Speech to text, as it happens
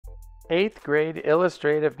8th grade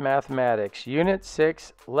Illustrative Mathematics, Unit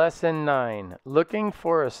 6, Lesson 9, Looking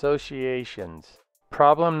for Associations.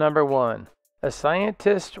 Problem number 1. A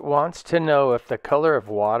scientist wants to know if the color of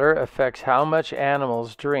water affects how much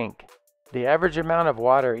animals drink. The average amount of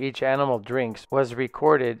water each animal drinks was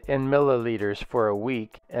recorded in milliliters for a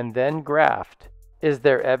week and then graphed. Is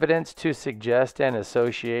there evidence to suggest an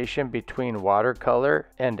association between water color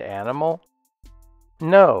and animal?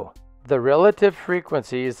 No. The relative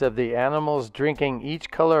frequencies of the animals drinking each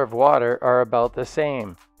color of water are about the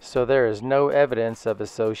same, so there is no evidence of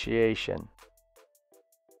association.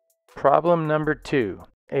 Problem number 2.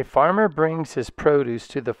 A farmer brings his produce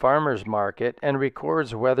to the farmer's market and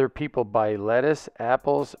records whether people buy lettuce,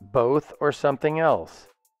 apples, both, or something else.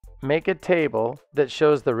 Make a table that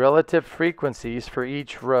shows the relative frequencies for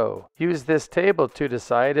each row. Use this table to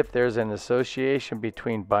decide if there's an association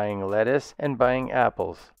between buying lettuce and buying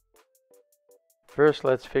apples. First,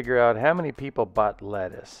 let's figure out how many people bought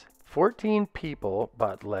lettuce. 14 people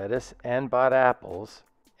bought lettuce and bought apples,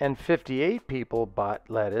 and 58 people bought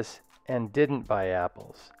lettuce and didn't buy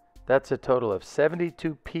apples. That's a total of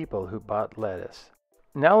 72 people who bought lettuce.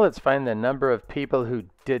 Now let's find the number of people who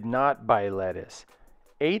did not buy lettuce.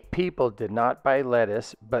 8 people did not buy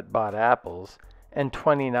lettuce but bought apples, and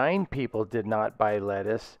 29 people did not buy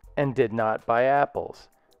lettuce and did not buy apples.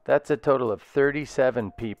 That's a total of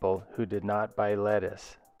 37 people who did not buy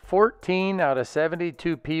lettuce. 14 out of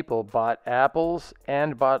 72 people bought apples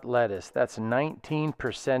and bought lettuce. That's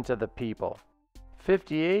 19% of the people.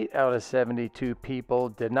 58 out of 72 people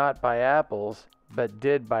did not buy apples but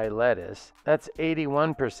did buy lettuce. That's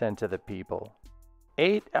 81% of the people.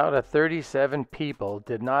 8 out of 37 people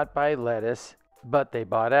did not buy lettuce but they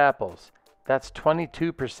bought apples. That's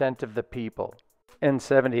 22% of the people. And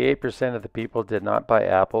 78% of the people did not buy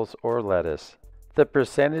apples or lettuce. The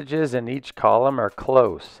percentages in each column are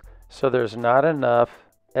close, so there's not enough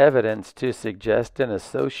evidence to suggest an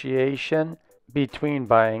association between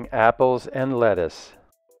buying apples and lettuce.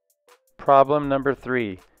 Problem number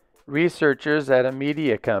 3. Researchers at a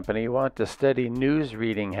media company want to study news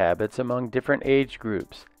reading habits among different age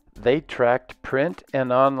groups. They tracked print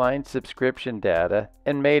and online subscription data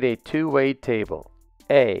and made a two-way table.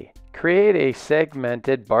 A. Create a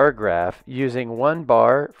segmented bar graph using one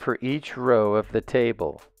bar for each row of the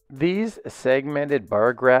table. These segmented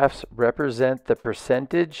bar graphs represent the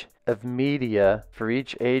percentage of media for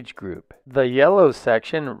each age group. The yellow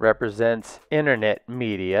section represents internet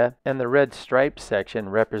media, and the red striped section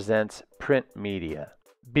represents print media.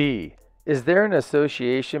 B. Is there an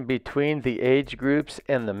association between the age groups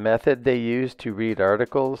and the method they use to read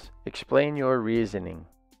articles? Explain your reasoning.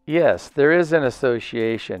 Yes, there is an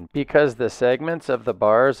association because the segments of the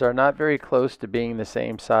bars are not very close to being the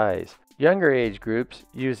same size. Younger age groups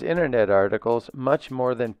use internet articles much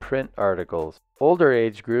more than print articles. Older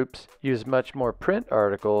age groups use much more print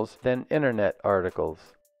articles than internet articles.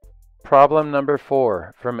 Problem number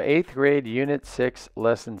 4 from 8th grade Unit 6,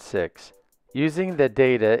 Lesson 6. Using the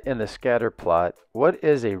data in the scatter plot, what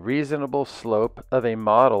is a reasonable slope of a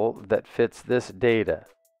model that fits this data?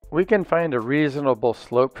 We can find a reasonable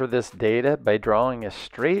slope for this data by drawing a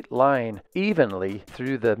straight line evenly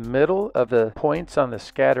through the middle of the points on the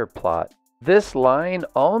scatter plot. This line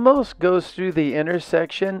almost goes through the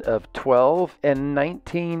intersection of 12 and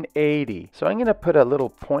 1980. So I'm going to put a little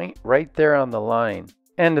point right there on the line.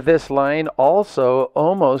 And this line also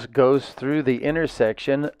almost goes through the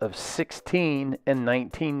intersection of 16 and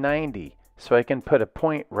 1990. So I can put a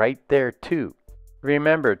point right there too.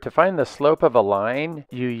 Remember, to find the slope of a line,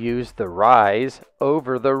 you use the rise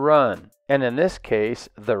over the run. And in this case,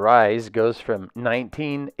 the rise goes from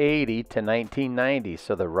 1980 to 1990,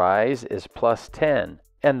 so the rise is plus 10.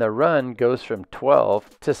 And the run goes from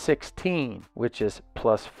 12 to 16, which is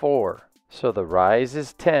plus 4. So the rise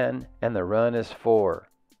is 10 and the run is 4.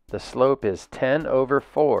 The slope is 10 over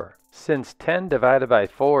 4. Since 10 divided by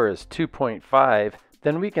 4 is 2.5,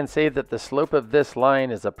 then we can say that the slope of this line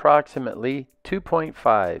is approximately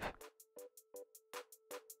 2.5.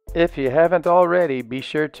 If you haven't already, be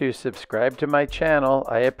sure to subscribe to my channel.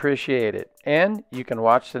 I appreciate it. And you can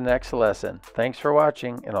watch the next lesson. Thanks for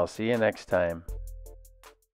watching, and I'll see you next time.